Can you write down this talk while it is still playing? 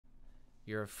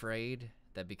You're afraid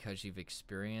that because you've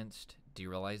experienced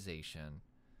derealization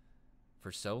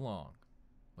for so long,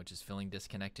 which is feeling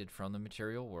disconnected from the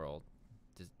material world,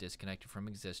 disconnected from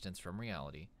existence, from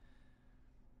reality,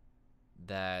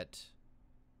 that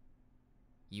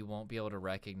you won't be able to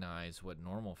recognize what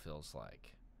normal feels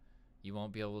like. You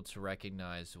won't be able to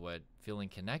recognize what feeling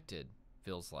connected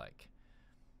feels like.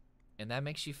 And that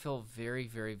makes you feel very,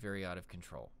 very, very out of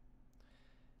control.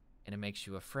 And it makes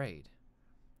you afraid.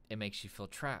 It makes you feel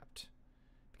trapped.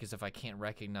 Because if I can't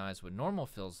recognize what normal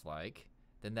feels like,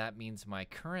 then that means my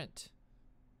current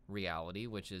reality,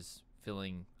 which is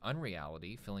feeling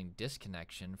unreality, feeling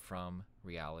disconnection from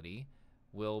reality,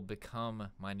 will become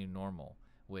my new normal,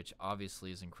 which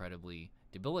obviously is incredibly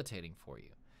debilitating for you.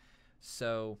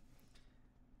 So,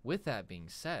 with that being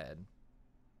said,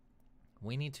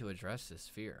 we need to address this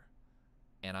fear.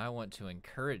 And I want to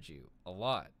encourage you a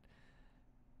lot.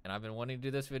 And I've been wanting to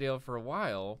do this video for a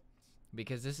while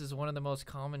because this is one of the most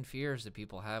common fears that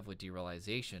people have with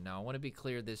derealization. Now, I want to be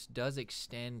clear, this does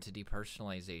extend to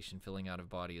depersonalization, feeling out of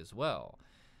body as well.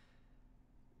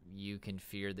 You can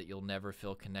fear that you'll never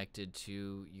feel connected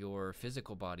to your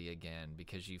physical body again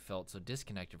because you felt so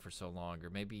disconnected for so long.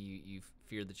 Or maybe you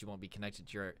fear that you won't be connected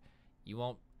to you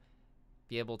won't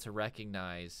be able to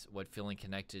recognize what feeling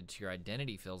connected to your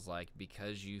identity feels like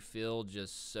because you feel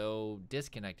just so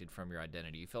disconnected from your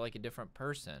identity. You feel like a different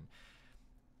person.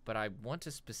 But I want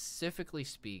to specifically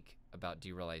speak about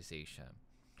derealization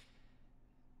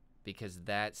because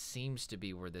that seems to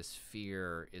be where this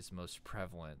fear is most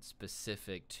prevalent,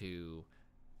 specific to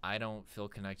I don't feel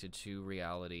connected to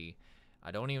reality.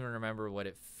 I don't even remember what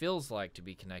it feels like to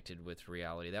be connected with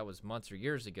reality. That was months or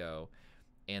years ago.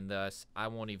 And thus, I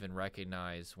won't even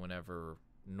recognize whenever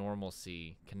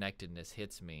normalcy, connectedness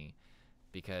hits me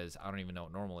because I don't even know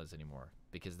what normal is anymore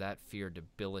because that fear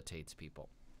debilitates people.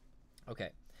 Okay,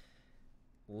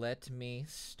 let me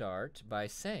start by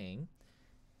saying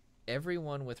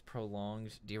everyone with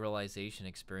prolonged derealization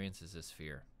experiences this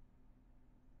fear.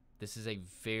 This is a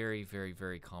very, very,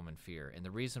 very common fear. And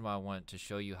the reason why I want to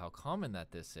show you how common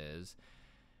that this is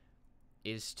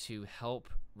to help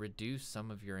reduce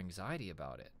some of your anxiety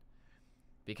about it.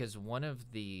 Because one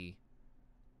of the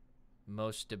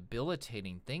most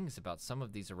debilitating things about some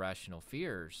of these irrational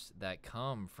fears that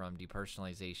come from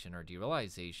depersonalization or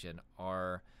derealization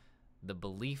are the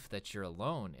belief that you're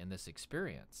alone in this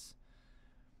experience.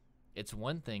 It's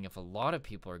one thing if a lot of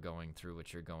people are going through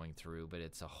what you're going through, but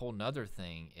it's a whole nother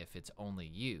thing if it's only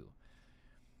you.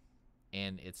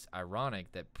 And it's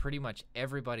ironic that pretty much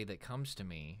everybody that comes to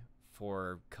me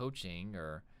for coaching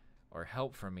or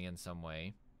help from me in some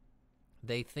way,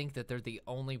 they think that they're the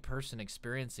only person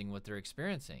experiencing what they're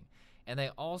experiencing. And they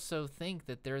also think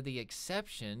that they're the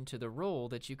exception to the rule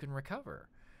that you can recover.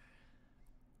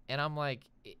 And I'm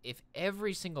like, if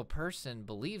every single person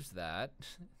believes that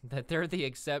they're the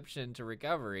exception to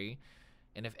recovery,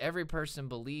 and if every person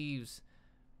believes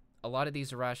a lot of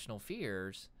these irrational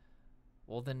fears,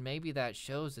 well, then maybe that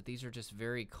shows that these are just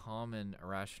very common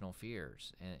irrational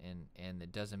fears, and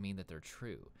it doesn't mean that they're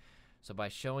true. So by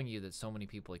showing you that so many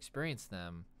people experience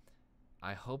them,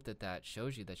 I hope that that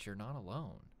shows you that you're not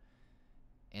alone,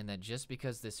 and that just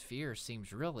because this fear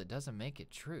seems real, it doesn't make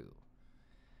it true.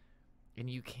 And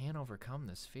you can overcome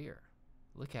this fear.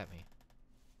 Look at me.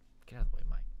 Get out of the way,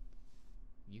 Mike.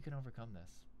 You can overcome this.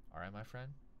 All right, my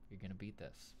friend? You're going to beat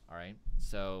this. All right?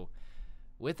 So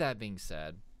with that being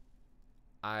said,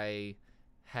 I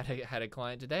had a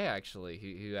client today actually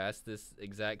who asked this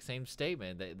exact same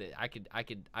statement. That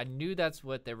I knew that's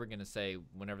what they were going to say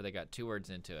whenever they got two words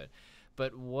into it.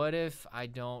 But what if I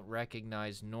don't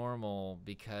recognize normal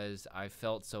because I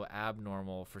felt so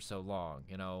abnormal for so long?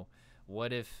 You know,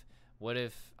 what if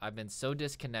I've been so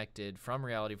disconnected from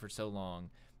reality for so long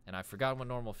and I've forgotten what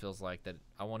normal feels like that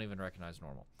I won't even recognize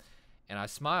normal? And I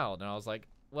smiled and I was like,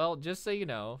 well, just so you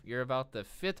know, you're about the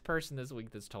 5th person this week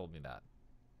that's told me that.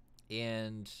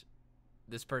 And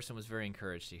this person was very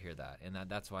encouraged to hear that. And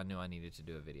that's why I knew I needed to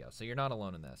do a video. So you're not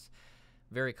alone in this.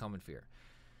 Very common fear.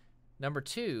 Number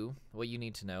 2, what you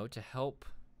need to know to help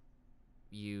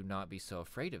you not be so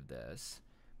afraid of this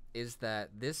is that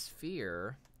this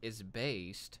fear is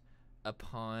based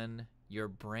upon your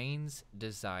brain's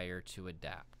desire to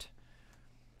adapt.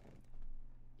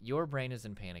 Your brain is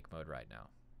in panic mode right now.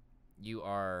 You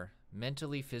are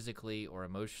mentally, physically, or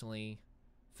emotionally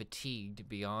fatigued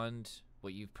beyond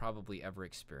what you've probably ever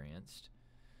experienced.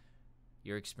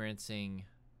 You're experiencing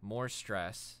more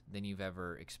stress than you've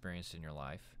ever experienced in your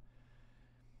life.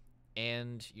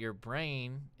 And your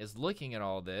brain is looking at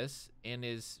all this and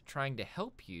is trying to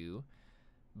help you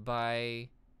by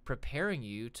preparing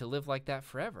you to live like that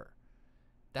forever.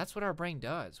 That's what our brain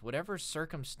does. Whatever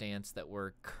circumstance that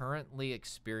we're currently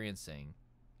experiencing,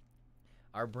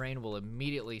 our brain will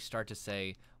immediately start to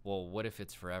say, well, what if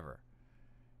it's forever?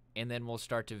 And then we'll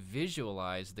start to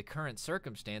visualize the current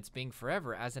circumstance being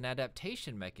forever as an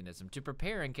adaptation mechanism to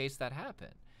prepare in case that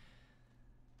happened.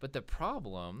 But the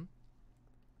problem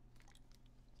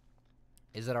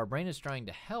is that our brain is trying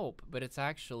to help, but it's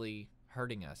actually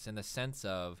hurting us in the sense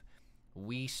of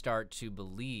we start to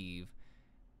believe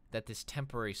that this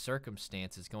temporary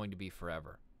circumstance is going to be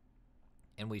forever.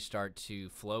 And we start to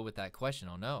flow with that question.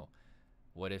 Oh no,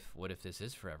 what if this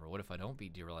is forever? What if I don't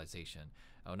beat derealization?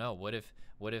 Oh no, what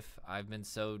if I've been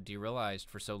so derealized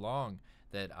for so long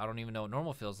that I don't even know what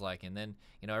normal feels like? And then,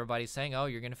 everybody's saying, oh,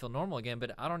 you're going to feel normal again,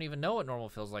 but I don't even know what normal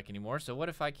feels like anymore. So what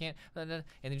if I can't? And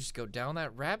you just go down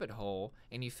that rabbit hole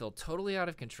and you feel totally out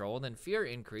of control. And then fear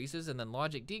increases and then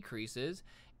logic decreases.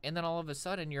 And then all of a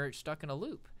sudden you're stuck in a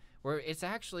loop where it's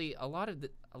actually a lot of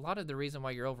the reason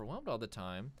why you're overwhelmed all the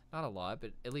time. Not a lot,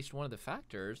 but at least one of the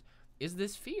factors is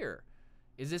this fear.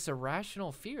 Is this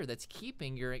irrational fear that's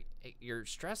keeping your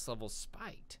stress levels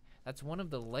spiked? That's one of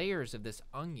the layers of this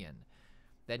onion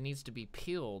that needs to be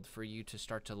peeled for you to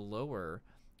start to lower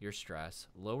your stress,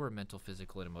 lower mental,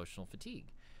 physical, and emotional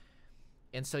fatigue.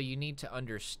 And so you need to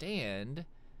understand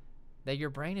that your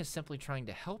brain is simply trying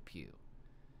to help you.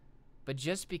 But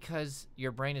just because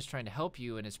your brain is trying to help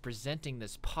you and is presenting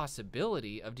this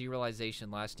possibility of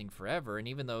derealization lasting forever, and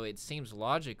even though it seems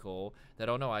logical that,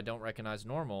 oh no, I don't recognize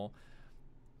normal,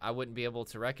 I wouldn't be able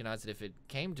to recognize it if it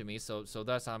came to me, so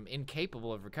thus I'm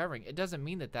incapable of recovering. It doesn't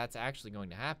mean that that's actually going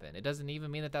to happen. It doesn't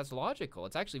even mean that that's logical.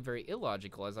 It's actually very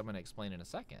illogical, as I'm going to explain in a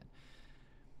second.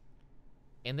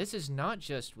 And this is not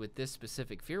just with this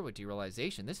specific fear with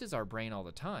derealization. This is our brain all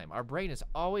the time. Our brain is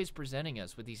always presenting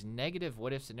us with these negative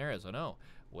what-if scenarios. Oh no,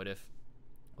 what if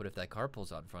that car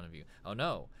pulls out in front of you? Oh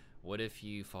no, what if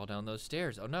you fall down those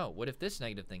stairs? Oh no, what if this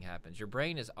negative thing happens? Your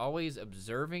brain is always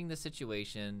observing the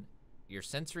situation, your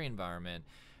sensory environment,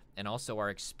 and also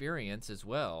our experience as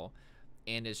well,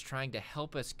 and is trying to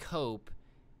help us cope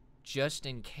just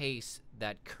in case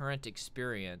that current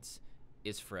experience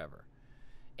is forever.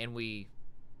 And we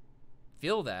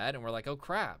feel that and we're like, oh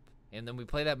crap, and then we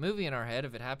play that movie in our head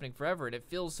of it happening forever, and it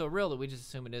feels so real that we just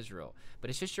assume it is real. But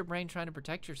it's just your brain trying to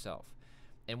protect yourself.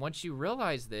 And once you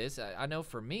realize this, I know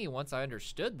for me, once I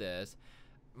understood this,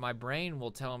 my brain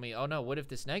will tell me, oh no, what if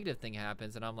this negative thing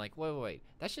happens? And I'm like, wait,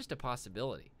 that's just a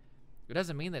possibility. It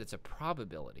doesn't mean that it's a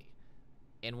probability.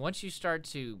 And once you start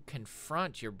to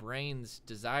confront your brain's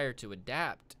desire to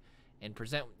adapt and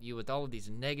present you with all of these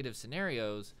negative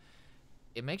scenarios,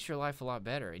 it makes your life a lot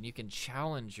better. And you can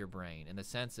challenge your brain in the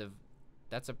sense of,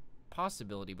 that's a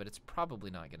possibility, but it's probably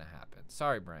not going to happen.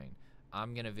 Sorry, brain.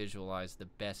 I'm going to visualize the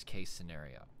best case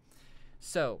scenario.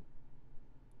 So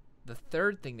the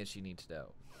third thing that you need to know,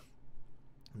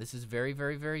 this is very,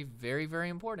 very, very, very, very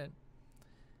important.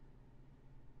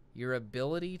 Your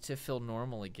ability to feel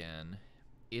normal again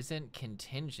isn't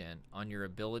contingent on your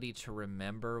ability to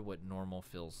remember what normal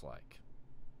feels like.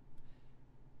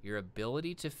 Your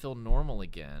ability to feel normal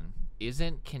again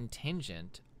isn't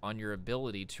contingent on your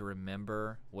ability to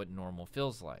remember what normal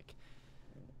feels like.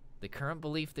 The current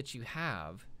belief that you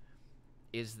have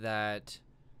is that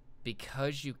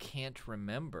because you can't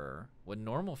remember what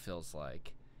normal feels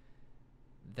like,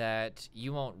 that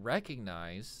you won't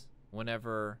recognize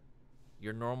whenever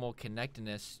your normal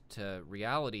connectedness to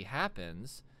reality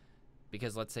happens,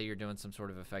 because let's say you're doing some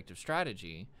sort of effective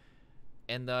strategy,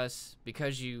 and thus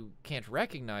because you can't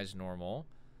recognize normal,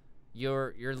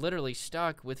 you're literally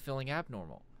stuck with feeling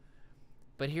abnormal.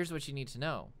 But here's what you need to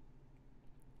know.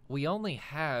 We only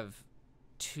have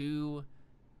two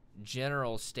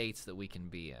general states that we can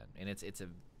be in, and it's a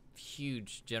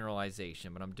huge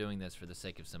generalization, but I'm doing this for the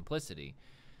sake of simplicity.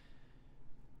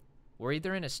 We're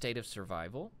either in a state of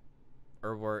survival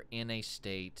or we're in a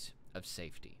state of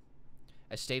safety.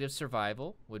 A state of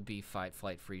survival would be fight,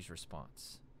 flight, freeze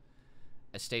response.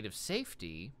 A state of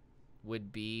safety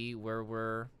would be where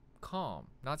we're calm.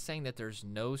 Not saying that there's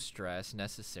no stress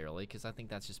necessarily, because I think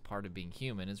that's just part of being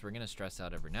human, is we're going to stress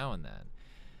out every now and then.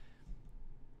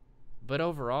 But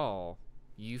overall,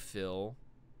 you feel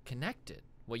connected.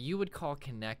 What you would call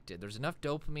connected. There's enough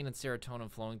dopamine and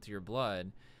serotonin flowing through your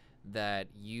blood that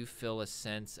you feel a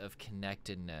sense of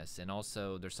connectedness. And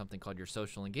also there's something called your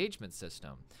social engagement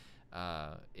system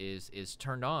is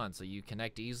turned on, so you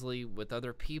connect easily with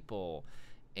other people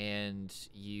and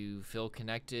you feel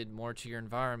connected more to your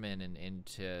environment and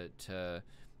to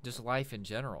just life in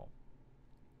general.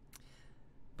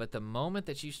 But the moment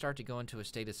that you start to go into a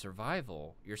state of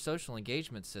survival, your social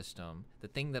engagement system, the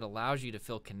thing that allows you to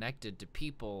feel connected to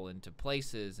people and to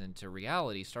places and to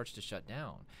reality, starts to shut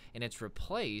down. And it's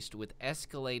replaced with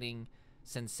escalating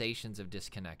sensations of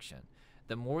disconnection.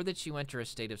 The more that you enter a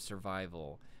state of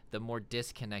survival, the more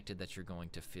disconnected that you're going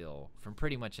to feel from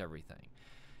pretty much everything.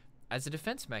 As a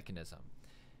defense mechanism,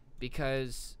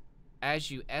 because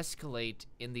as you escalate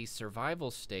in these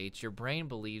survival states, your brain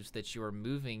believes that you are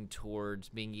moving towards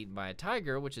being eaten by a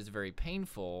tiger, which is very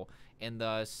painful, and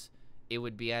thus it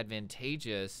would be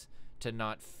advantageous to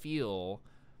not feel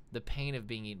the pain of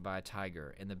being eaten by a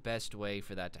tiger. And the best way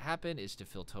for that to happen is to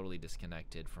feel totally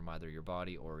disconnected from either your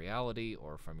body or reality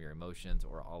or from your emotions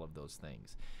or all of those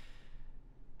things.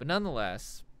 But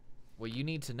nonetheless, what you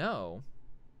need to know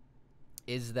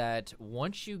is that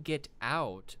once you get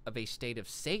out of a state of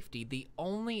safety, the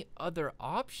only other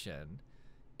option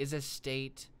is a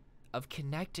state of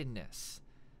connectedness.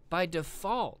 By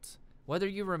default, whether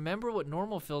you remember what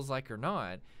normal feels like or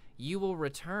not, you will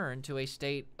return to a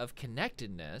state of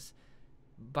connectedness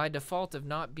by default of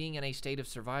not being in a state of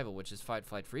survival, which is fight,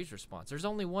 flight, freeze response. There's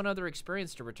only one other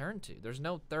experience to return to. There's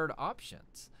no third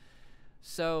options.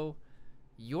 So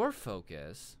your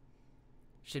focus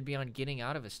should be on getting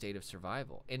out of a state of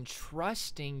survival and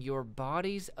trusting your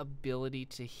body's ability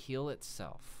to heal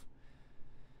itself.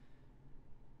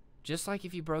 Just like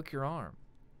if you broke your arm,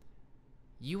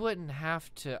 you wouldn't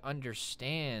have to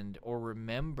understand or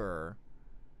remember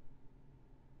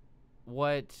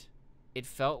what it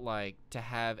felt like to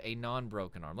have a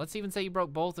non-broken arm. Let's even say you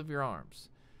broke both of your arms.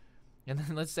 And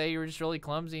then let's say you were just really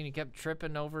clumsy and you kept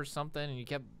tripping over something and you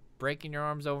kept breaking your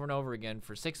arms over and over again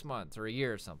for 6 months or a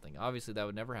year or something. Obviously that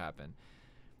would never happen.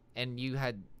 And you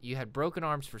had broken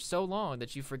arms for so long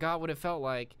that you forgot what it felt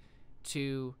like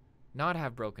to not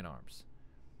have broken arms.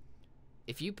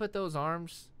 If you put those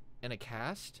arms in a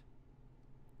cast,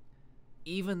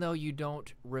 even though you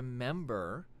don't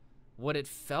remember what it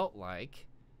felt like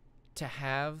to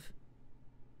have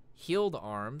healed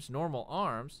arms, normal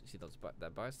arms. See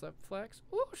that bicep flex?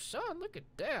 Oh, son, look at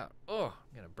that. Oh,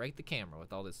 I'm going to break the camera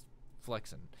with all this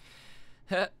flexing.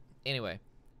 Anyway,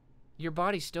 your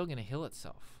body's still going to heal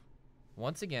itself.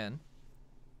 Once again,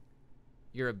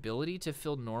 your ability to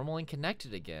feel normal and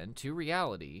connected again to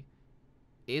reality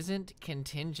isn't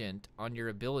contingent on your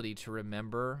ability to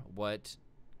remember what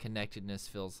connectedness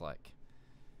feels like.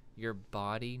 Your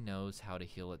body knows how to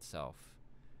heal itself.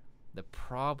 The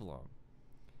problem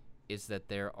is that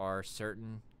there are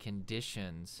certain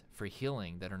conditions for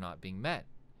healing that are not being met,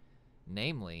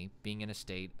 namely being in a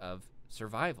state of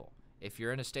survival. If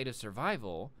you're in a state of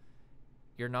survival,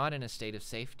 you're not in a state of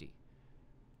safety.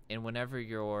 And whenever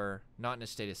you're not in a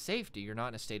state of safety, you're not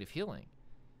in a state of healing.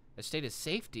 A state of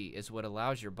safety is what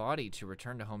allows your body to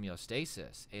return to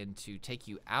homeostasis and to take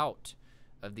you out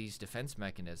of these defense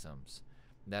mechanisms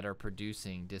that are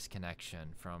producing disconnection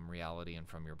from reality and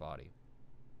from your body.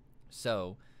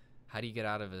 So, how do you get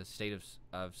out of a state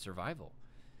of survival?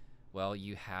 Well,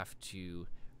 you have to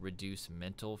reduce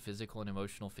mental, physical, and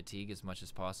emotional fatigue as much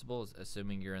as possible,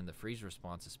 assuming you're in the freeze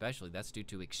response especially. That's due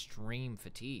to extreme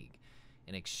fatigue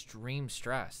and extreme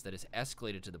stress that is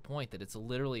escalated to the point that it's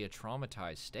literally a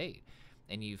traumatized state.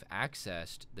 And you've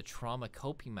accessed the trauma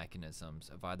coping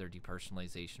mechanisms of either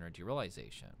depersonalization or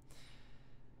derealization.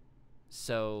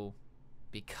 So,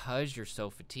 because you're so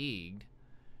fatigued,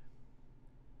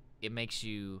 it makes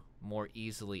you more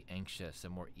easily anxious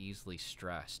and more easily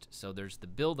stressed. So there's the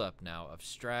buildup now of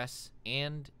stress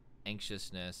and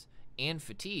anxiousness and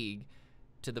fatigue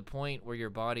to the point where your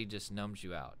body just numbs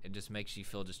you out. It just makes you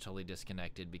feel just totally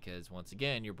disconnected because, once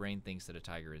again, your brain thinks that a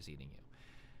tiger is eating you.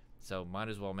 So might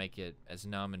as well make it as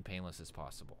numb and painless as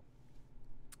possible.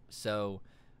 So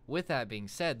with that being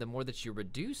said, the more that you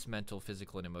reduce mental,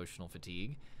 physical, and emotional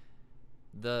fatigue,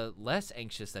 the less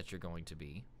anxious that you're going to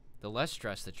be, the less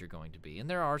stress that you're going to be. And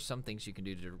there are some things you can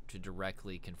do to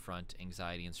directly confront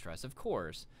anxiety and stress, of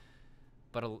course.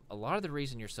 But a lot of the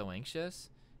reason you're so anxious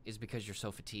is because you're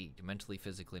so fatigued, mentally,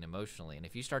 physically, and emotionally. And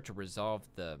if you start to resolve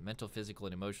the mental, physical,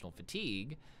 and emotional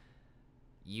fatigue,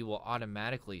 you will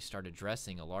automatically start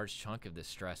addressing a large chunk of this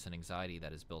stress and anxiety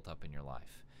that is built up in your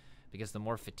life. Because the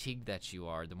more fatigued that you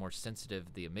are, the more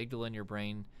sensitive the amygdala in your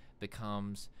brain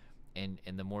becomes, and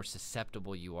the more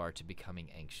susceptible you are to becoming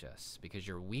anxious. Because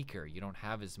you're weaker, you don't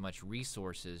have as much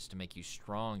resources to make you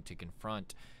strong to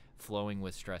confront flowing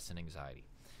with stress and anxiety.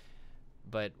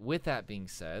 But with that being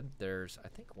said, there's, I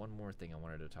think, one more thing I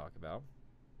wanted to talk about.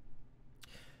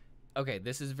 Okay,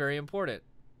 this is very important.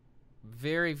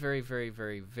 Very, very, very,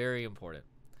 very, very important.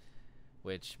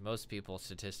 Which most people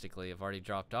statistically have already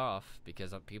dropped off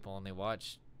because people only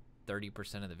watch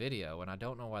 30% of the video, and I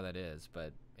don't know why that is,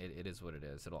 but it is what it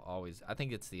is. It'll always, I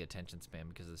think it's the attention span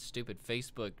because of the stupid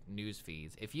Facebook news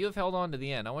feeds. If you have held on to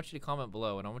the end, I want you to comment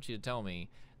below, and I want you to tell me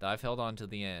that I've held on to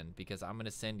the end, because I'm going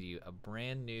to send you a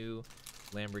brand new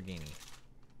Lamborghini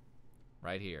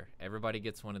right here. Everybody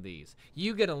gets one of these.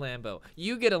 You get a Lambo.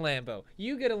 You get a Lambo.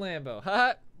 You get a Lambo.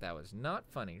 Ha! That was not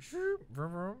funny.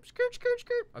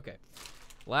 Okay.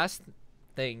 Last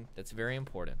thing that's very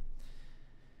important.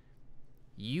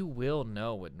 You will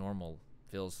know what normal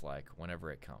feels like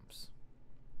whenever it comes.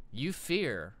 You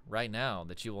fear right now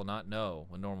that you will not know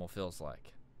what normal feels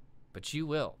like, but you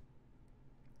will.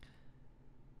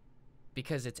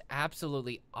 Because it's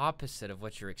absolutely opposite of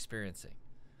what you're experiencing.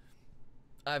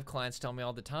 I have clients tell me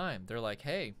all the time, they're like,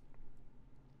 hey,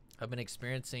 I've been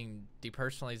experiencing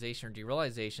depersonalization or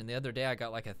derealization. The other day I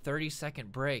got like a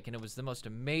 30-second break and it was the most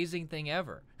amazing thing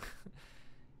ever.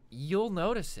 You'll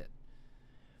notice it.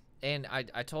 And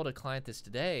I told a client this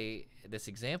today, this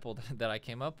example that I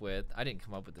came up with. I didn't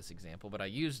come up with this example, but I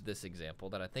used this example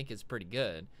that I think is pretty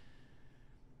good.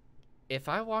 If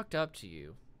I walked up to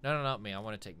you, no, not me, I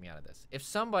want to take me out of this. If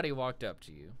somebody walked up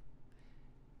to you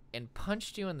and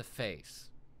punched you in the face,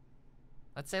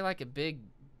 let's say like a big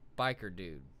biker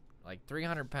dude, like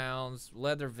 300 pounds,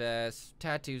 leather vest,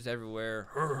 tattoos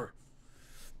everywhere,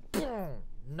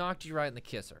 knocked you right in the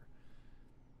kisser.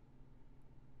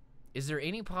 Is there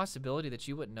any possibility that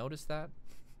you wouldn't notice that?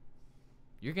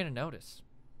 You're going to notice.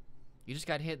 You just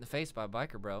got hit in the face by a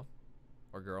biker bro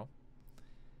or girl.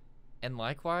 And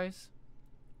likewise,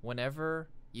 whenever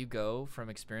you go from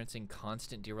experiencing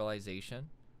constant derealization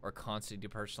or constant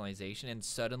depersonalization and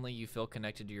suddenly you feel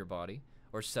connected to your body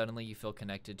or suddenly you feel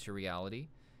connected to reality,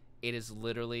 it is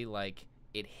literally like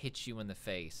it hits you in the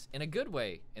face, in a good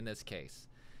way in this case,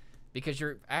 because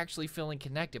you're actually feeling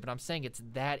connected. But I'm saying it's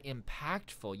that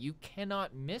impactful. You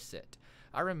cannot miss it.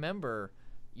 I remember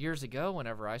years ago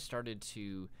whenever I started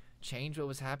to change what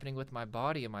was happening with my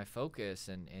body and my focus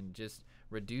and just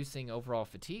reducing overall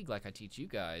fatigue like I teach you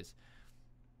guys,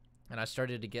 and I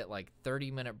started to get like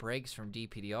 30-minute breaks from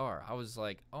DPDR. I was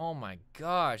like, oh my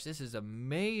gosh, this is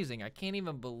amazing. I can't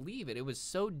even believe it. It was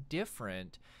so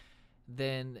different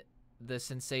than the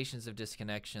sensations of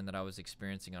disconnection that I was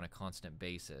experiencing on a constant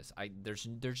basis.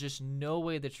 There's just no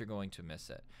way that you're going to miss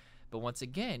it. But once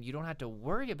again, you don't have to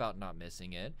worry about not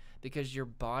missing it because your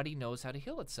body knows how to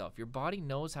heal itself. Your body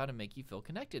knows how to make you feel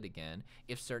connected again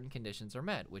if certain conditions are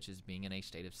met, which is being in a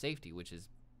state of safety, which is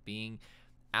being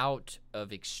out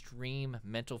of extreme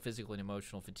mental, physical, and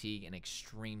emotional fatigue and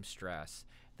extreme stress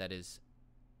that is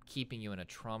keeping you in a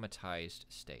traumatized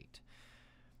state.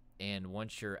 And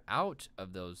once you're out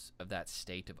of that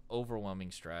state of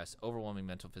overwhelming stress, overwhelming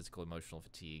mental, physical, emotional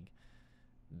fatigue,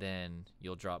 then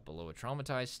you'll drop below a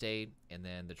traumatized state, and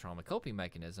then the trauma coping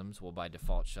mechanisms will by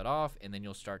default shut off, and then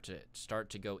you'll start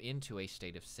to go into a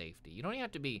state of safety. You don't even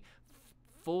have to be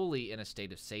fully in a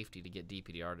state of safety to get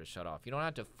DPDR to shut off. You don't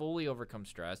have to fully overcome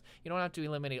stress. You don't have to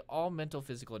eliminate all mental,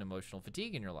 physical, and emotional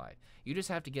fatigue in your life. You just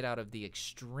have to get out of the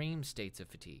extreme states of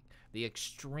fatigue, the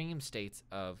extreme states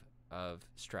of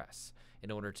stress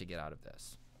in order to get out of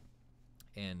this.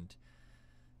 And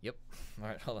yep. All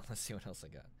right, hold on. Let's see what else I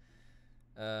got.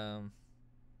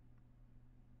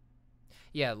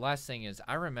 Yeah, last thing is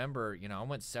I remember, I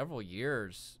went several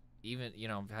years, even,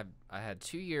 I had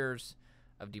 2 years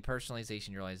of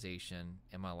depersonalization, realization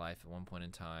in my life at one point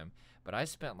in time, but I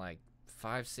spent like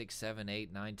 5, 6, 7,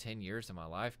 8, 9, 10 years of my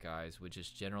life, guys, with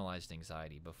just generalized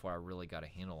anxiety before I really got a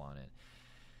handle on it.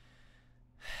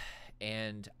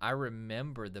 And I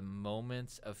remember the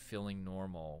moments of feeling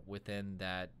normal within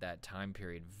that time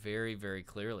period very, very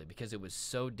clearly because it was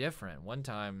so different. One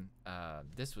time,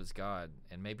 this was God,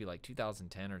 and maybe like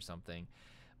 2010 or something,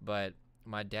 but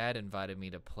my dad invited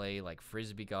me to play like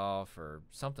frisbee golf or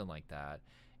something like that,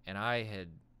 and I had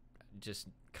just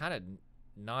kind of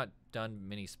not done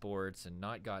many sports and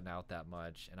not gotten out that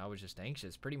much, and I was just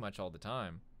anxious pretty much all the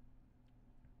time.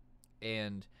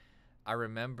 And I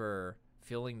remember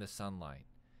feeling the sunlight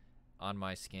on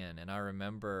my skin, and I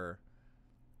remember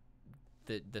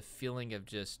the feeling of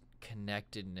just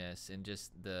connectedness and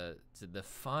just the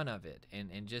fun of it,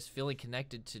 and just feeling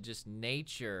connected to just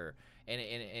nature.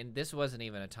 And this wasn't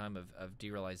even a time of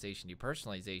derealization,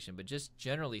 depersonalization, but just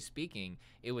generally speaking,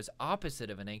 it was opposite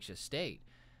of an anxious state.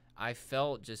 I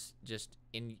felt just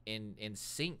in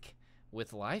sync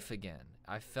with life again.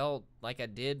 I felt like I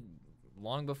did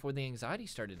long before the anxiety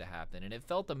started to happen, and it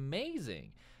felt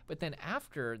amazing. But then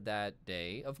after that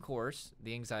day, of course,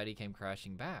 the anxiety came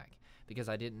crashing back because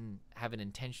I didn't have an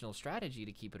intentional strategy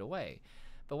to keep it away.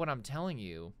 But what I'm telling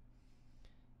you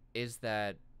is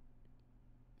that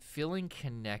feeling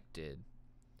connected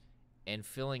and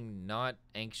feeling not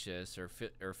anxious or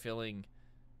feeling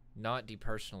not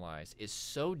depersonalized is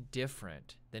so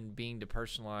different than being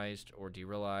depersonalized or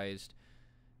derealized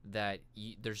that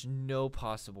there's no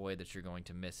possible way that you're going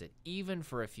to miss it. Even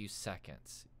for a few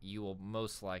seconds, you will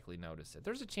most likely notice it.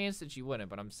 There's a chance that you wouldn't,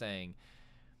 but I'm saying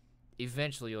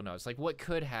eventually you'll notice. Like, what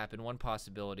could happen, one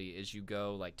possibility is you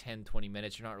go like 10, 20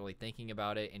 minutes, you're not really thinking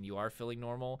about it, and you are feeling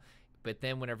normal, but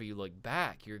then whenever you look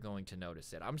back, you're going to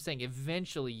notice it. I'm saying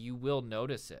eventually you will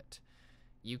notice it.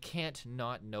 You can't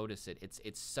not notice it.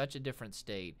 It's such a different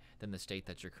state than the state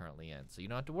that you're currently in. So you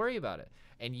don't have to worry about it.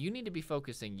 And you need to be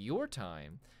focusing your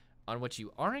time on what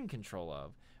you are in control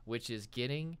of, which is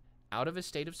getting out of a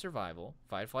state of survival,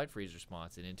 fight, flight, freeze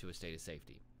response, and into a state of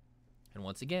safety. And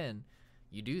once again,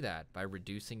 you do that by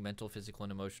reducing mental, physical,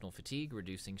 and emotional fatigue,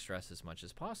 reducing stress as much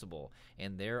as possible.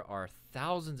 And there are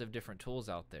thousands of different tools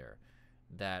out there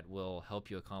that will help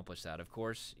you accomplish that. Of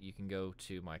course, you can go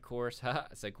to my course, I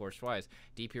said course twice,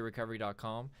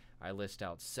 dprecovery.com. I list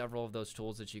out several of those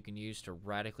tools that you can use to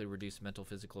radically reduce mental,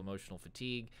 physical, emotional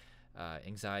fatigue,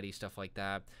 anxiety, stuff like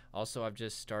that. Also, I've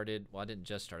just started, well, I didn't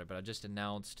just start it, but I just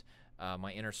announced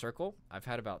my inner circle. I've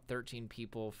had about 13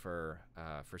 people for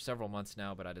several months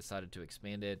now, but I decided to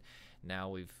expand it. Now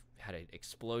we've had an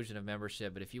explosion of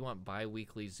membership, but if you want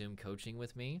bi-weekly Zoom coaching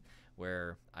with me,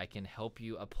 where I can help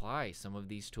you apply some of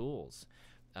these tools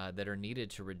that are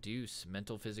needed to reduce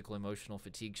mental, physical, emotional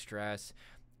fatigue, stress,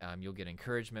 you'll get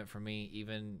encouragement from me.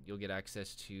 Even you'll get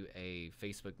access to a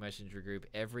Facebook Messenger group.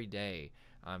 Every day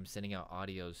I'm sending out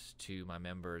audios to my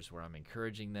members where I'm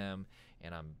encouraging them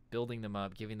and I'm building them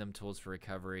up, giving them tools for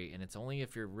recovery. And it's only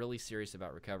if you're really serious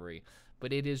about recovery,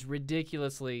 but it is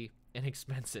ridiculously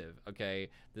inexpensive. Okay,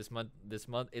 this month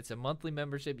it's a monthly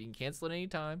membership. You can cancel at any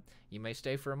time. You may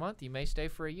stay for a month, you may stay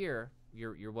for a year.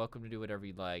 You're welcome to do whatever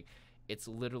you'd like. It's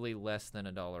literally less than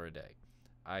 $1 a day.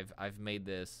 I've made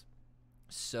this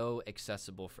so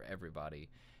accessible for everybody,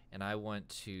 and I want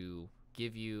to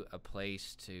give you a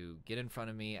place to get in front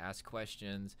of me, ask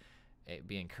questions,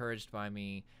 be encouraged by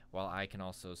me, while I can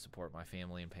also support my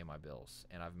family and pay my bills.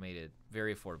 And I've made it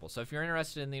very affordable. So if you're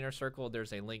interested in the inner circle,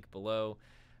 there's a link below.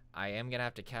 I am gonna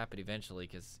have to cap it eventually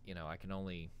because I can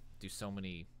only do so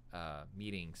many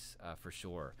meetings for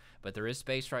sure, but there is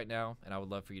space right now, and I would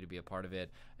love for you to be a part of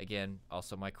it. Again,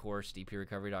 also my course,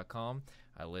 dprecovery.com.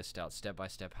 I list out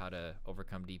step-by-step how to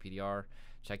overcome DPDR.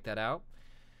 Check that out.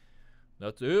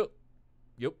 That's it.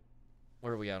 Yep.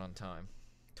 Where are we at on time?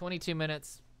 22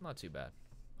 minutes. Not too bad.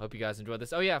 Hope you guys enjoyed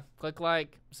this. Oh yeah, click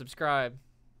like, subscribe.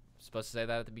 I'm supposed to say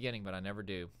that at the beginning, but I never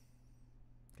do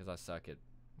because I suck at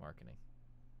marketing.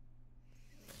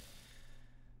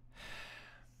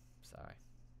 Sorry.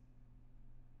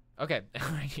 Okay.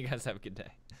 All right, you guys have a good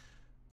day.